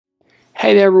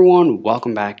Hey there everyone,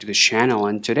 welcome back to the channel.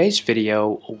 In today's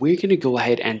video, we're going to go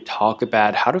ahead and talk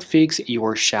about how to fix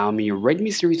your Xiaomi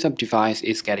Redmi series of device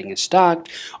is getting stuck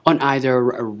on either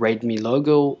a Redmi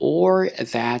logo or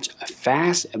that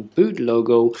Fastboot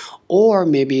logo, or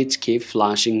maybe it's keep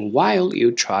flashing while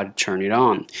you try to turn it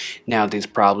on. Now this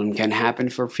problem can happen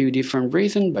for a few different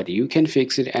reasons, but you can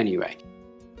fix it anyway.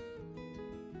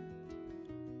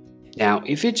 Now,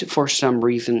 if it's for some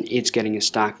reason it's getting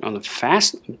stuck on the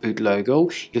Fastboot logo,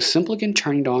 you simply can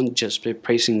turn it on just by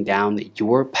pressing down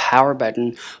your power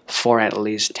button for at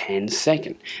least 10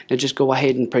 seconds. Now just go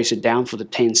ahead and press it down for the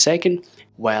 10 seconds.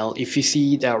 Well, if you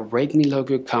see the Redmi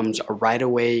logo comes right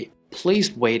away,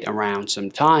 please wait around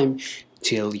some time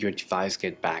till your device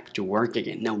get back to work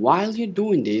again. Now while you're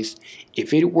doing this,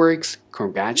 if it works,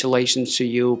 congratulations to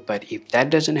you, but if that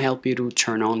doesn't help you to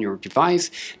turn on your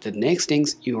device, the next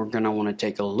things you're gonna want to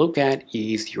take a look at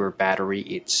is your battery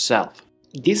itself.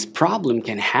 This problem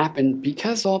can happen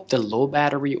because of the low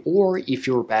battery, or if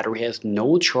your battery has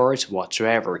no charge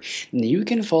whatsoever. You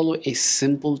can follow a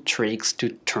simple tricks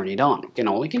to turn it on. And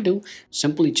all you can do,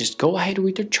 simply just go ahead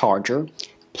with the charger,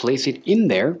 place it in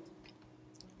there,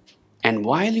 and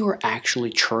while you're actually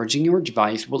charging your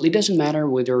device, well, it doesn't matter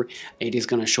whether it is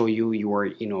going to show you your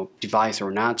device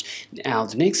or not. Now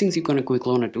the next things you're going to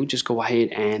quickly want to do, just go ahead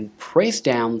and press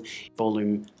down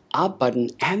volume up button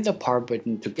and the power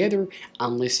button together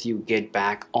unless you get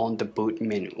back on the boot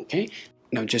menu. Okay,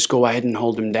 now just go ahead and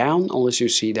hold them down unless you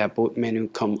see that boot menu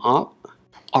come up.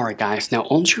 Alright guys, now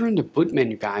once you're in the boot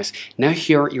menu guys, now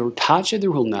here your touch either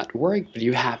will not work, but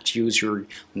you have to use your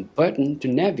button to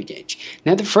navigate.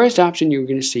 Now the first option you're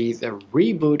going to see is the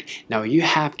reboot. Now you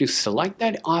have to select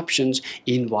that options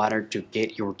in order to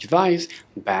get your device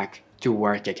back to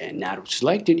work again. Now to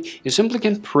select it, you simply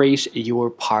can press your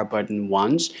power button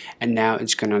once, and now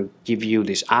it's gonna give you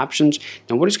these options.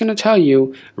 Now what it's gonna tell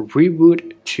you,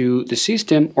 reboot to the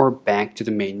system or back to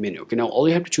the main menu. Okay, now all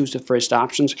you have to choose the first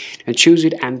options and choose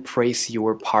it and press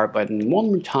your power button one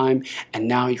more time, and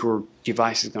now your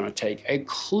device is gonna take a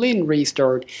clean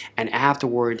restart, and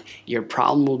afterward your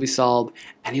problem will be solved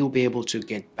and you'll be able to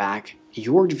get back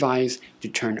your device to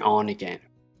turn on again.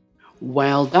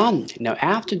 Well done. Now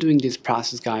after doing this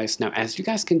process guys, now as you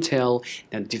guys can tell,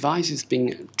 the device is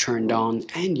being turned on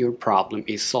and your problem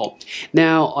is solved.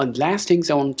 Now on last things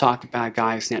I want to talk about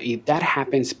guys, now if that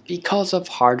happens because of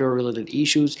hardware related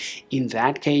issues, in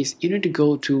that case you need to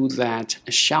go to that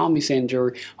Xiaomi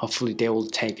center. Hopefully they will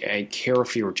take care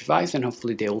of your device and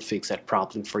hopefully they will fix that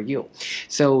problem for you.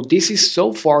 So this is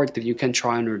so far that you can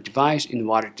try on your device in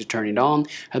order to turn it on.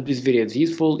 Hope this video is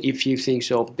useful. If you think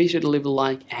so, be sure to leave a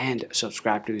like and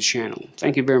subscribe to the channel.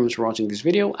 Thank you very much for watching this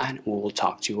video, and we will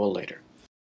talk to you all later.